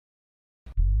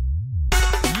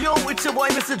Yo, it's your boy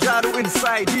Mr. Jadu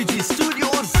inside DG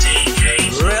Studios.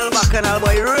 Real bacchanal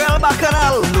boy, real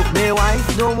bacchanal. Look, my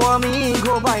wife don't want me,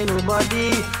 go by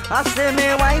nobody. I say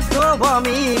my wife don't want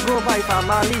me, go by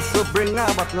family. So bring a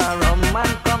bottle of rum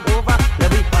and come over,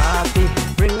 let me party.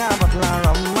 Bring a bottle of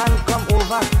rum and come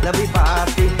over, let me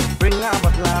party. Bring a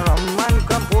bottle of rum and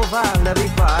come over, let me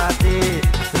party.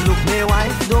 Look, my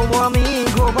wife don't want me,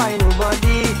 go by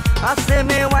nobody. I say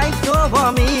my wife don't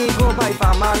want me, go by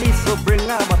family. So bring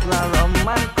a bottle of rum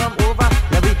and come over,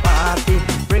 let me party.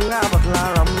 Bring a bottle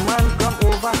of rum and come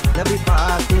over, let me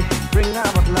party. Bring a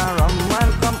bottle of rum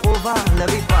and come over, let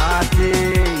me party.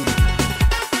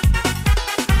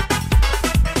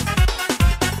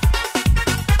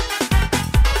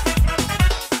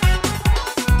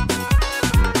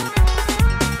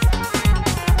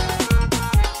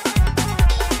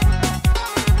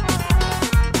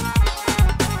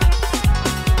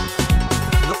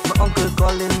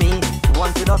 Calling me,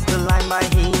 wanted us to line by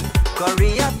he.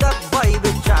 Korea that boy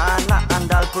with China and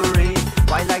Alpuri.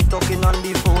 While I talking on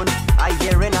the phone, I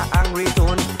hear in an angry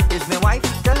tone. Is my wife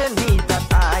telling me that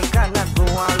I cannot go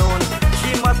alone?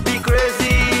 She must be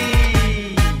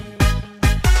crazy.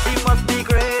 She must be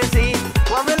crazy.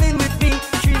 Quarreling with me,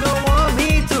 she don't want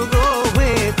me to go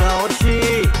without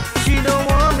she. She don't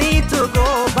want me to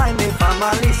go by my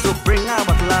family. So bring a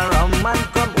bottle of rum and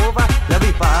come over, let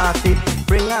me party.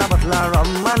 Bring a bottle of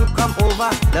rum and come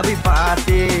over, let me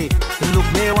party. Look,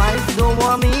 my wife don't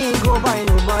want me, go by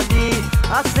nobody.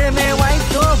 I say my wife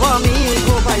don't want me,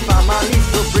 go by family.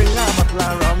 So bring a bottle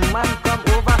of rum and come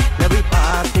over, let me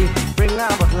party. Bring a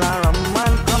bottle of rum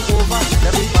and come over,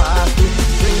 let me party.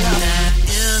 Bring a That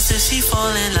girl says she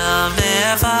fall in love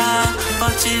never,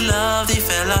 but she love the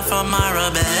fella from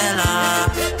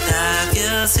Arabella. That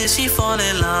girl says she fall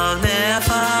in love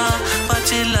never, but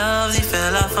she love the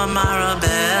fella from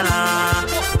Arabella.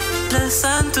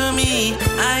 Listen to me,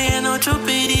 I ain't no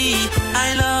choopity.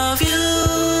 I love you,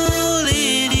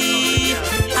 lady.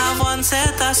 Have one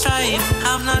set of strife,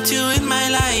 have not you in my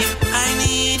life. I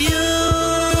need you,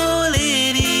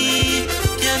 lady.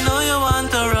 You know you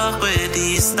want to rock with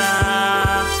the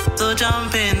star, so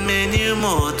jump in my new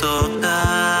motor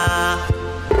car.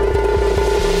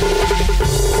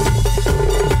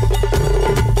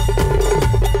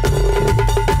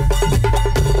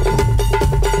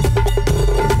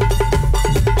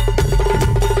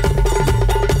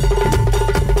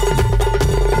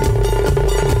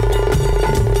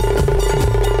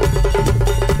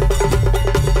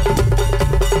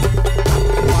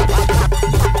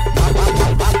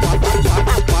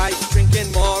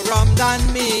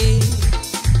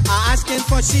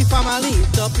 For she family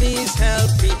to please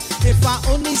help me. If I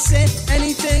only say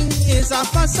anything is a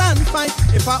fuss and fight.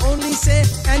 If I only say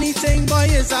anything, boy,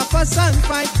 is a fuss and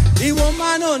fight. The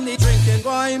woman only drinking,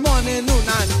 boy, morning, noon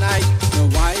and night. The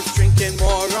wife drinking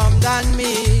more rum than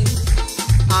me.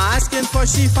 Asking for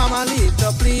she family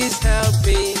to please help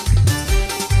me.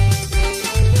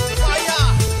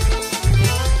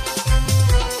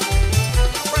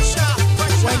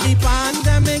 When the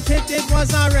pandemic hit, it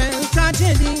was a real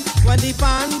tragedy. When the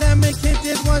pandemic hit,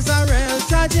 it was a real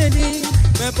tragedy.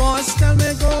 My boss tell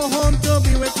me go home to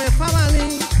be with my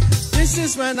family. This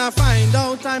is when I find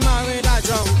out I married a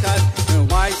drunkard. My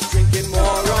wife drinking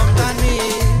more rum than me.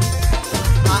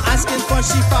 I'm asking for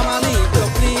she family to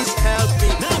please help me.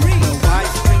 My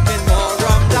wife drinking more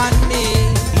rum than me.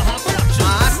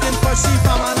 I'm asking for she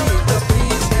family to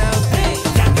please help me.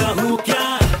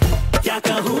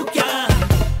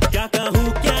 क्या कहूँ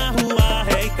क्या हुआ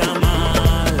है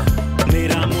कमाल,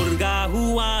 मेरा मुर्गा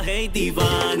हुआ है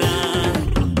दीवाना,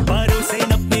 पर उसे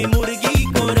अपनी मुर्गी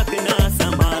को रखना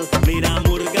संभाल, मेरा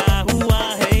मुर्गा हुआ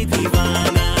है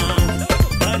दीवाना,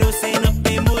 पर उसे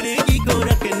अपनी मुर्गी को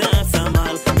रखना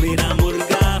संभाल, मेरा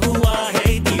मुर्गा हुआ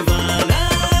है दीवाना.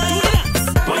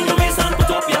 When your waist on,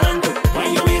 put up your hand. When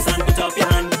your waist on, put up your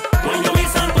hand. When your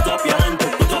waist on, put up your hand.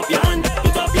 Put up your hand.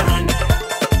 Put up your hand.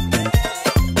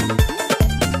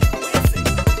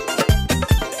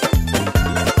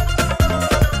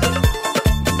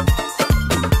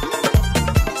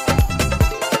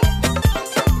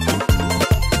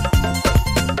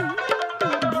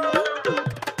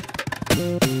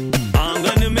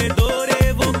 आंगन में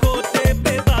दौड़े वो कोते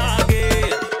पे भागे,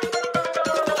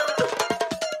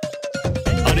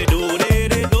 अरे दौड़े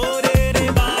रे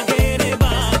भागे,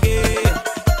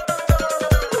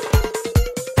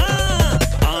 हाँ,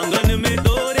 आंगन में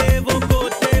दौड़े वो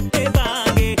कोते पे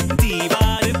भागे,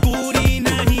 दीवार पूरी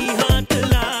नहीं हाथ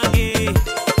लागे.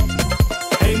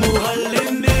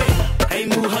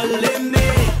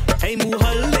 है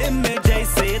मुहल्ले में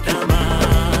जैसे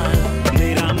धमाल,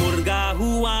 मेरा मुर्गा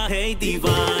हुआ है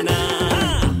दीवाना.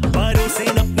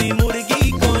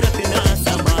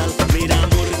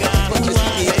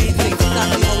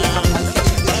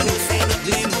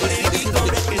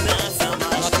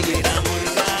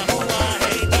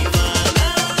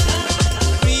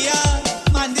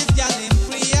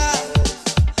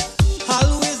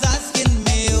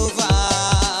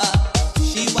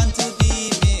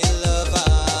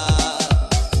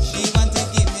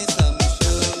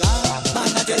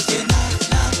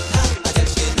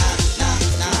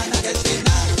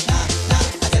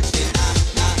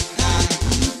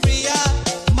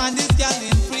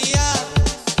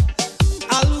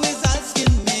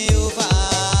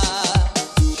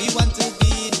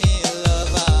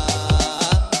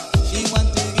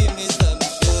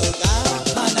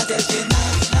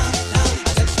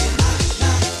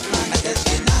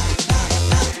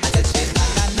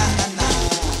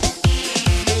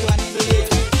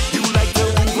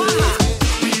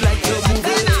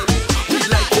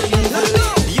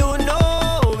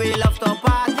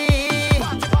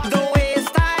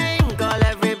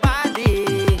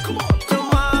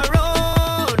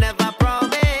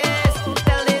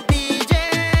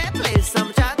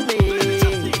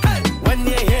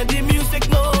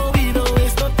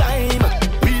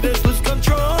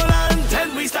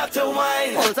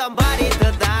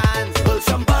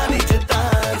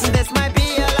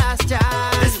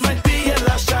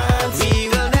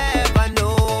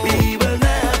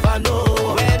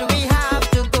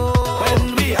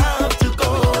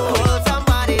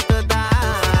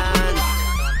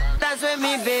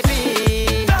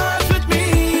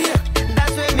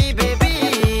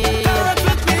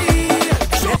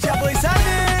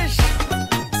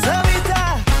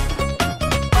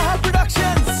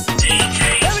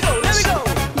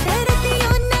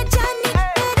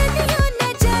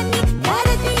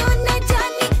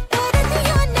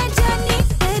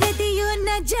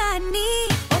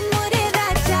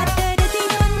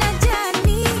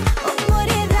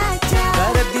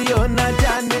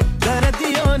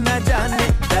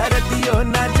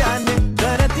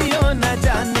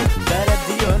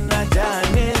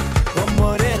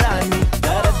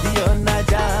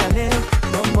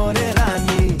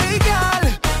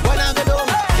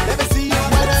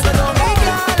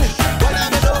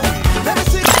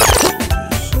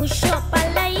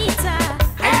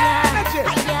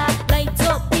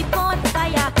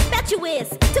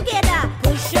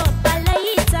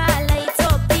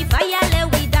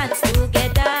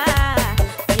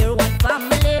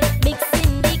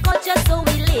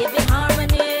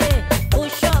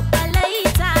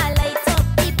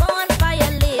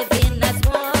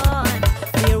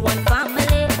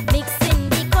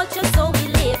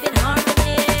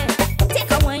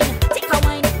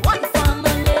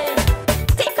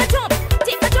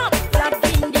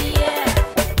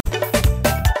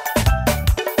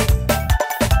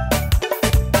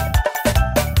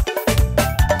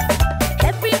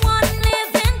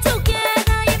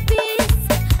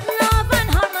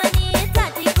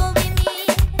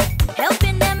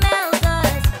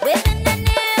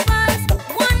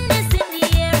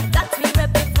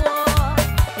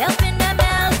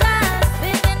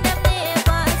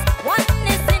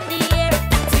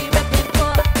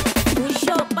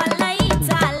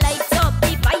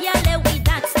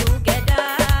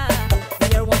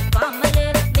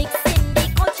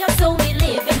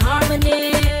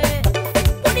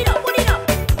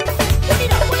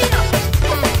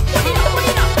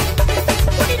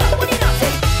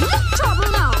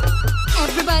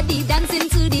 Everybody dancing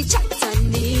to the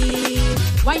chutney,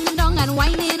 winding down and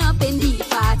winding up in the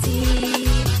party.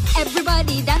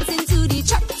 Everybody dancing to the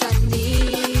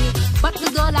chutney, but the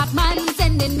Dolak man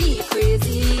sending me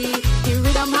crazy. The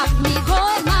rhythm have me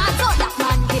going mad, Dolak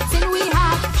man hitting we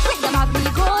have. Rhythm have me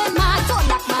going mad,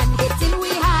 Dolak man hitting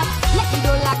we have. Let the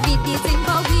Dolak beat the thing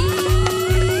for we.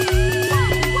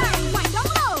 Wind down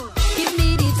low. Give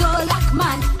me the Dolak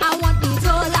man, I want the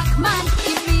Dolak man.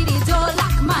 Give me the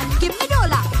Dolak man, give me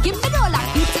Dolak, give me Dolak.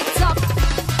 Beat it up,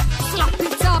 slap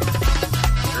it up,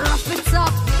 rough it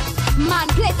up. Man,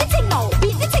 play the thing now,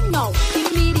 beat the thing now.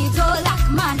 Give me the Dolak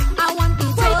man, I want the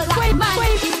Dolak man.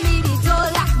 Give me the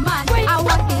Dolak man, I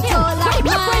want the Dolak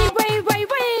man.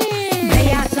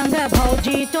 भैया संग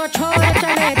भौजी तो छोड़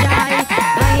चले जाए,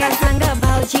 भैया संग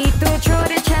भौजी तो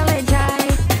छोड़ चले जाए,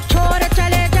 छोड़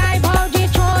चले जाए भौजी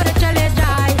छोड़ चले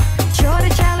जाए, छोड़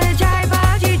चले जाए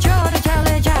भौजी छोड़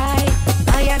चले जाए,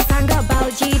 भैया संग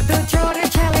भौजी तो छोड़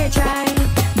चले जाए,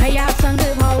 भैया संग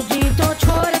भौजी तो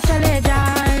छोड़ चले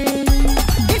जाए.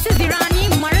 This is Irani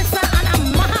Marisa and a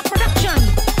Maha production.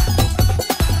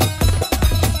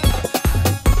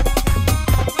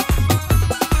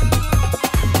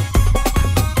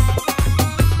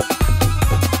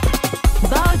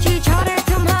 भौजी छोड़े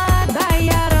तुम्हार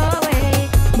भैया रोवे,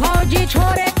 भौजी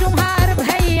छोड़े तुम्हार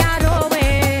भैया रोवे.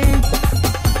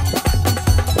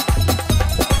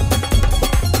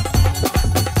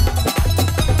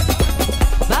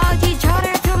 भौजी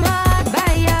छोड़े तुम्हार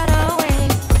भैया रोवे.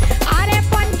 अरे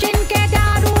पंचिन के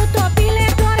दारू तो पीले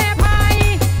तोरे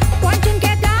भाई, पंचिन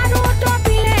के दारू तो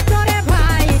पीले तोरे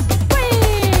भाई.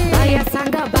 भैया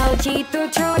संग भौजी तो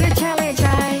छोड़ चले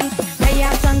जाए,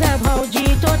 भैया संग भौजी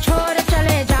तो छोड़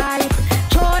चले जाए,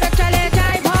 छोड़ चले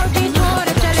जाए भौजी छोड़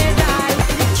चले जाए,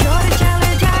 छोड़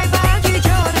चले जाए भौजी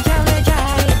छोड़ चले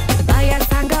जाए, भैया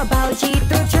संग भौजी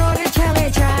तो छोड़ चले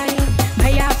जाए,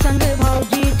 भैया संग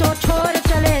भौजी तो छोड़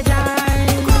चले जाए.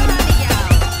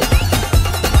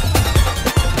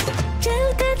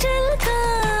 चलका चलका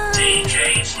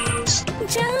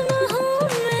चल महूर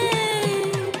में,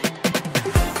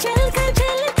 चलका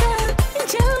चलका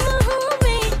चल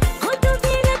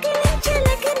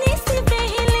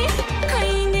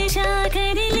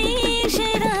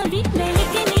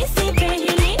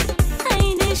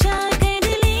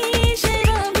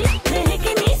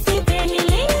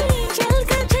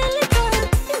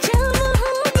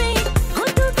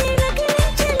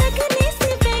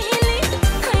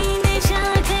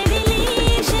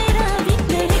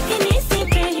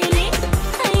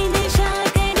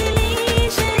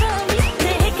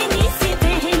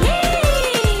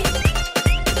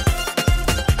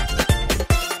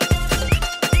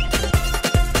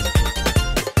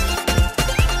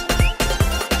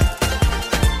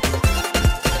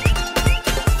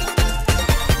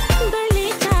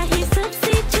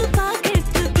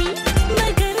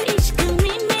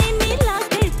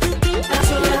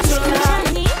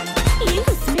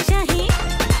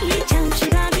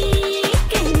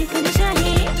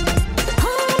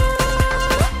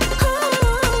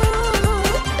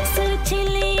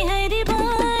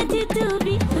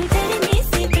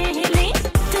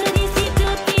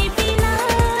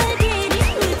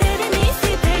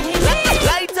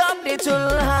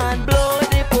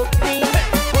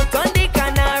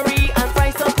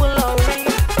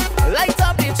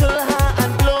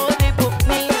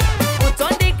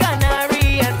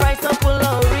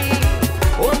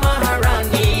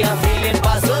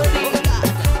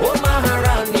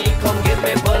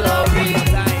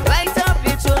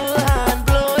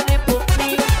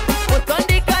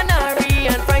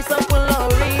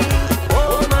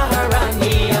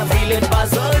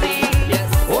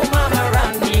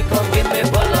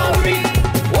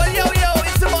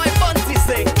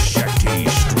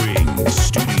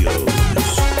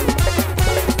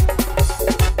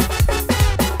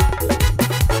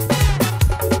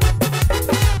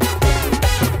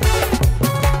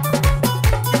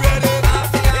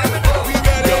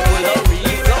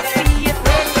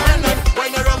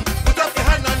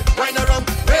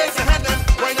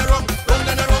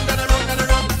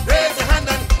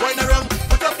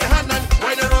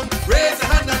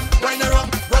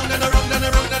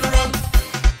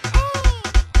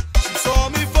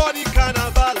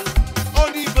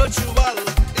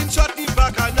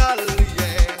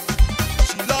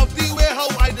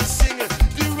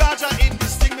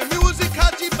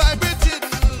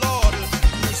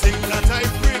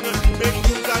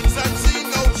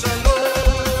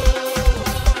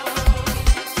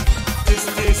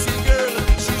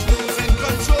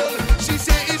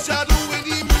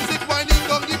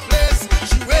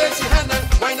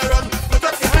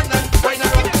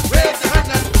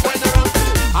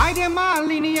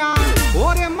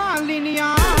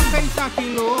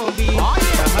लोबी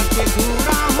शहर के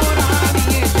दूरा हो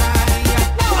रानिए जाया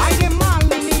आई रे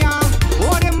मालिनिया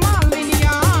ओ रे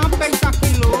मालिनिया पैसा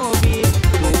की लोबी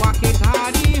दुआ के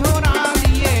धारी हो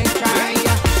रानिए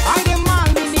जाया आई रे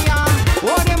मालिनिया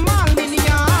ओ रे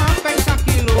मालिनिया पैसा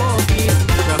की लोबी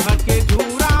शहर के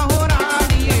दूरा हो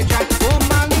रानिए जाया ओ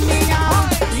मालिनिया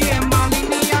ये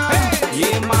मालिनिया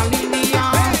ये मालिनिया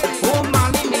ओ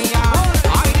मालिनिया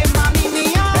आई रे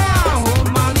मालिनिया ओ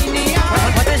मालिनिया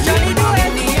What is Johnny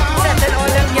doing? Setting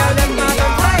all them girls them heart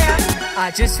on fire.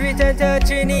 I just returned to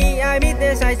Trini, I meet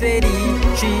this nice lady.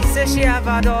 She says she have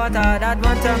a daughter that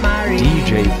want to marry.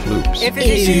 DJ Floops. If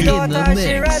it's she daughter,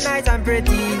 she run nice and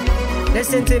pretty.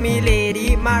 Listen to me,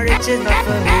 lady, marriage is not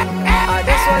for me. I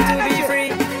just want to be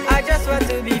free, I just want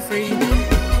to be free.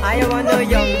 I don't want no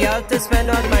young girl to spend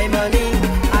all my money.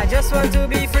 I just want to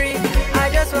be free, I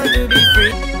just want to be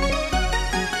free.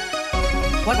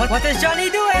 What is Johnny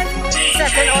doing?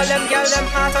 Setting all them girls them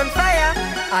heart on fire.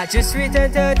 I just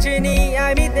returned to Trini,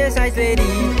 I meet this nice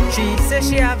lady. She says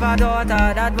she have a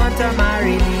daughter that want to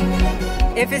marry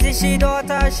me. If it's she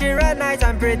daughter, she run nice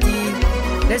and pretty.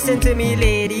 Listen to me,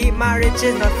 lady, marriage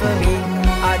is not for me.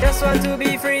 I just want to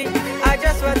be free, I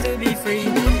just want to be free.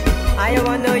 I don't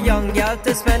want no young girl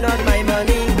to spend all my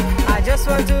money. I just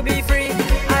want to be free,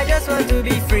 I just want to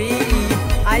be free.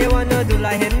 I don't want no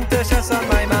dulahin to show some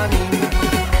my mommy.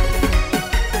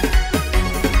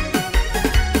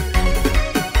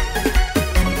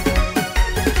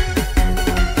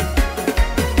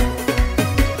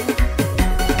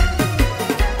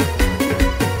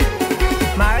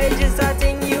 Marriage is a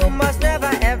thing you must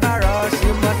never ever rush.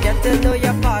 You must get to know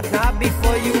your partner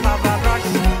before you have a rush.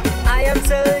 I am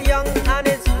still young and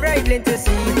it's very plain to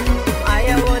see. I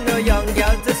don't want no young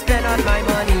girl to spend all my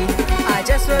money. I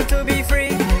just want to be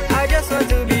free, I just want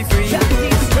to be free.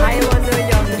 I don't want no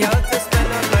young girl to spend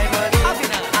all my money.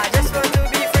 I just want to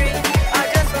be free, I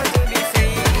just want to be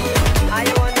free. I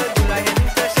don't want no do like him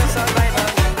to show some my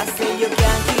money. I say you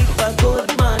can't keep a good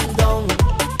man down,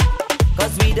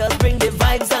 'cause we just bring the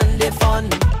vibes and the fun.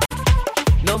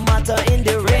 No matter in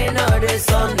the rain or the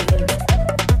sun,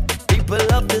 people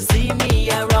love to see me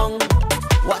around.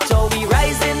 Watch how we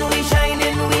rising, we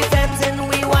shining, we dancing,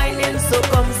 we whining. So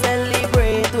come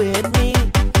celebrate with me.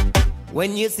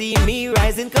 When you see me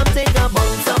rising, come take a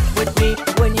bounce up with me.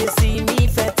 When you see me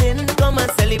fetting, come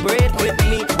and celebrate with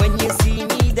me. When you see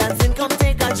me dancing, come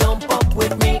take a jump up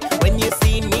with me. When you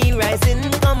see me rising,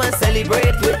 come and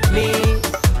celebrate with me.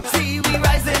 See we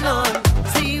rising on,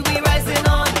 see we rising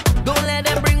on. Don't let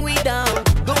them bring we down,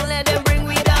 don't let them bring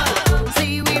we down.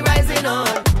 See we rising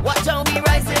on, watch how we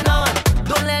rising on.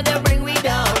 Don't let them bring we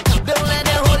down, don't let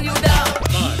them hold you down.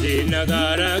 बाजे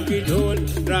नगारा की ढोल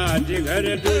राजघर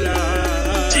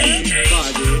दुल्हाई,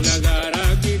 बाजे नगारा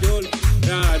की ढोल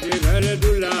राजघर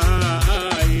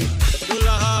दुल्हाई,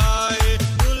 दुल्हाई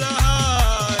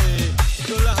दुल्हाई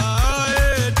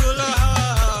दुल्हाई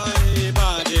दुल्हाई।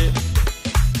 बाजे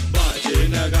बाजे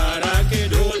नगारा के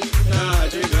ढोल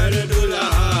राजघर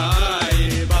दुल्हाई,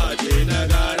 बाजे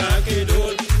नगारा के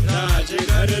ढोल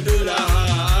राजघर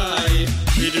दुल्हाई।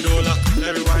 Beat the dola,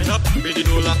 every wind up. Beat the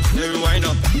dola, every wind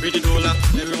up. Beat the dola,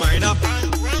 every wind up.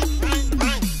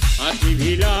 हाथी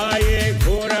भी लाए,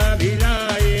 घोड़ा भी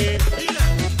लाए,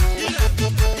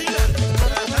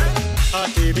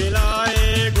 हाथी भी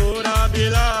लाए, घोड़ा भी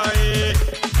लाए।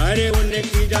 अरे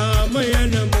उनकी दाम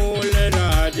अनमोल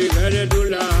राजघर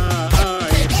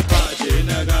दुल्हाई, बाजे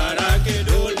नगारा के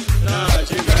ढोल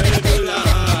राजघर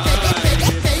दुल्हाई।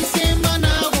 कैसे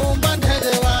मनाऊं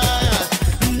बंधरवा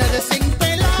नरसिंह पे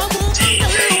लाऊं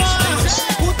बंधरवा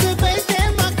उठ बैठे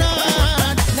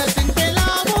मकान नरसिंह पे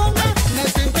लाऊं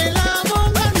नरसिंह पे लाऊं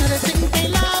नरसिंह पे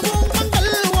लाऊं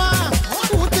मंगलवा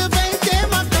उठ बैठे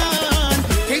मकान।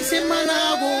 कैसे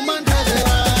मनाऊं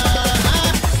बंधरवा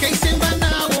कैसे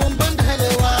मनाऊं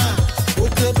बंधरवा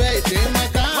उठ बैठे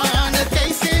मकान।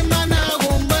 कैसे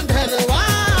मनाऊं बंधरवा।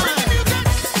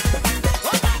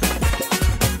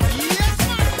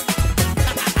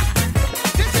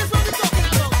 This is what we're talking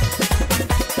about.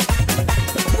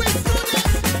 With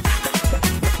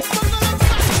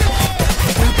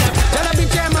Jala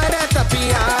biche marata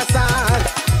piasa,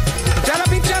 jala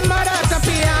biche marata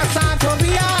piasa,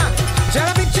 tobia.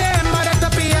 Jala biche marata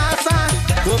piasa,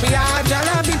 tobia.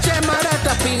 Jala biche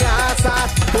marata piasa,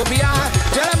 tobia.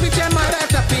 Jala biche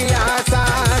marata piasa,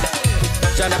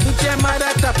 jala biche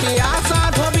marata piasa,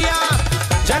 tobia.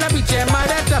 Jala biche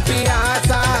marata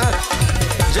piasa,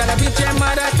 jala biche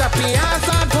marata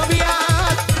piasa, tobia.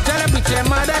 Jala biche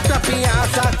marata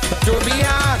piasa,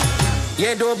 tobia.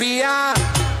 Ye dobia,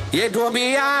 ye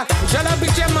dobia. Jala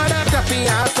biche marata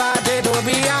piasa, de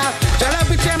dobia. Jala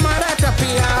biche marata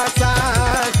piasa.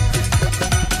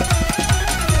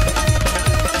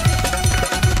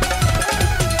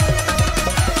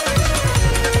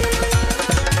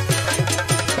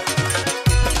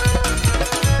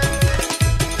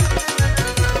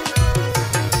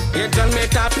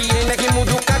 tapiene ki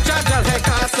mudu kacha jal hai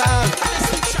kasa.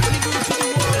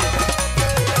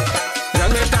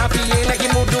 Rang mein tapiene ki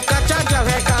mudu kacha jal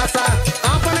hai kasa.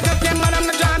 Apan ke maram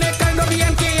na jane kal no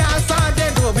bien ki asa de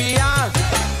dobiya.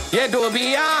 Ye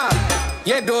dobiya,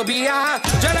 ye dobiya.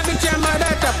 Jara biche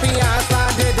mara tapiyasa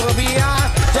de dobiya.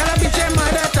 Jara biche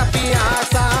mara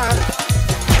tapiyasa.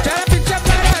 Jara biche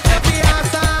mara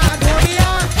tapiyasa dobiya.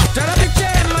 Jara biche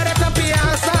mara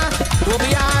tapiyasa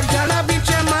dobiya. Jara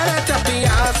biche mara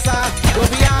tapiyasa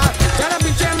dobiya. Jara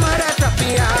biche mara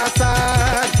tapiyasa.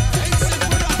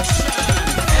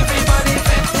 Everybody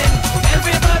dancing,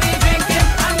 everybody drinking,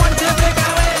 I want to break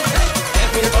away.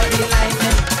 Everybody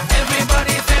lining,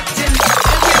 everybody dancing,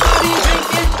 everybody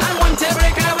drinking, I want to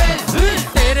break away.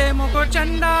 Tere moko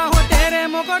chanda ho tere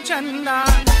moko chanda,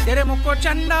 tere moko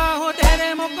chanda ho tere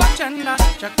moko chanda,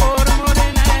 chakor more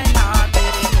naina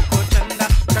tere moko chanda,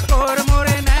 chakor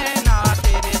more naina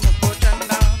tere moko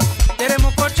chanda, tere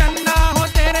moko chanda ho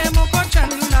tere moko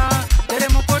chanda, tere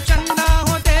moko chanda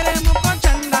ho tere moko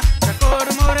chanda, chakor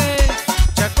more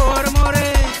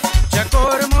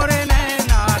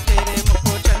naina tere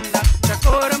moko chanda,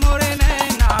 chakor more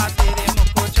naina tere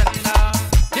moko chanda.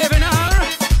 Giving her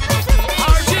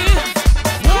RG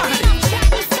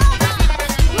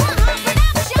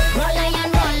Roll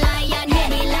lion,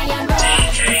 heavy lion, roll.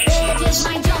 Stage is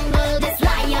my jungle, this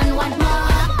lion want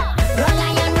more. Roll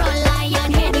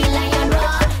lion, heavy lion,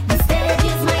 roll. The stage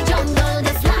is my jungle,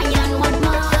 this lion want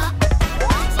more.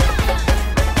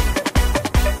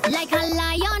 Like a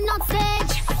lion on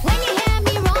stage, when you hear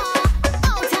me roar,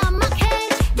 out of my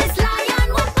cage, this lion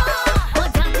want more. But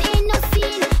that ain't no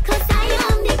scene, 'cause I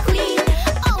am the queen.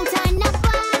 Out and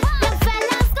about, the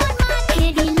fellas gone mad.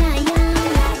 Heavy lion,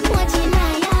 watching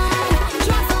lion,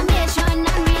 transformation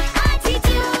and with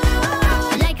attitude.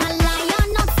 Like a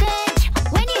lion on stage,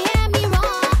 when you hear me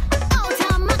roar, out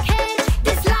of my cage,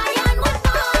 this lion want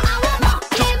more. I want more,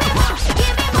 give me more,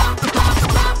 give me more,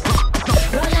 more.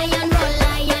 Roll lion,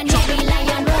 heavy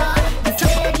lion, roar. The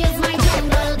stage is my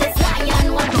jungle, this lion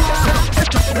want more.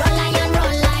 Roll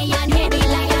lion, heavy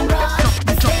lion, roar.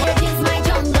 The stage is my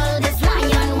jungle, this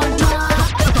lion want more.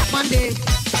 Monday,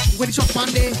 when it's shock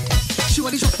Monday, she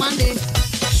want the shock Monday,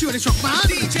 she want the shock man.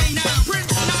 DJ now,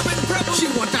 Prince Lauren Preble. She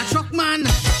want that shock man,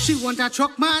 she want that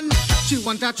shock man, she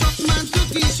want that shock man to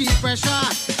give she pressure.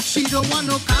 She don't want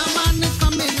no car man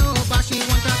coming over, she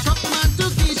want that shock man to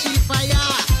give she fire.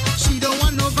 She don't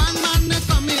want no van man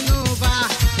coming over,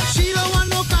 she don't want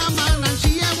no car man and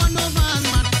she ain't want no van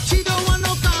man. She don't want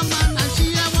no car man and she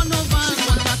ain't want no van. She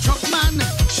want that shock man,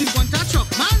 she want that shock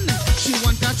man, she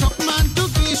want that shock man to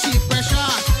give she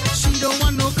pressure. She don't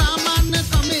want no car man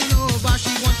coming over,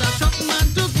 she want that shock man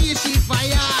to give she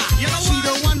fire. She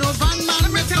don't want no van man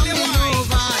coming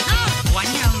over.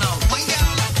 One yellow, one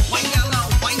yellow, one yellow,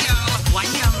 one yellow, one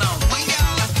yellow, one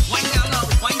yellow, one yellow,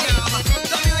 one yellow.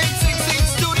 W866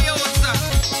 Studios.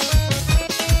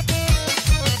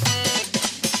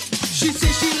 She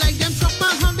say she like them truck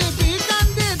man how they big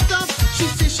and they tough. She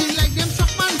say she like them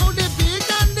truck man how they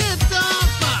big and they tough.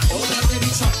 Hold on to the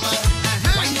truck man,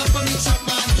 wind up on the truck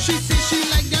man. She say she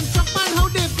like them truck man how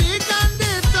they big and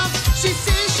they tough. She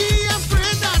say she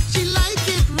afraid that she like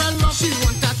it real rough. She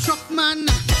want that truck man,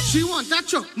 she want that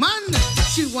truck man,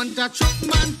 she want that truck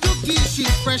man to give she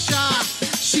pressure.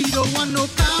 She don't want no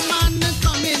car man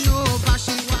coming over.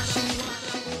 She want.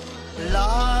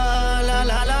 La la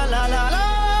la la la la la.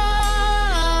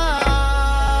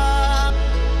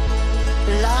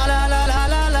 La la la la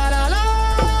la la la la.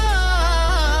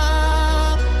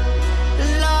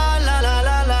 La la la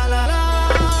la la la la.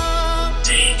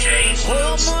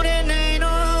 Oh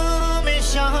morenero me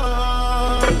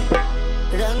shahan,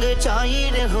 rang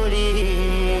chahiye hori,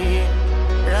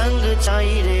 rang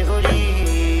chahiye hori.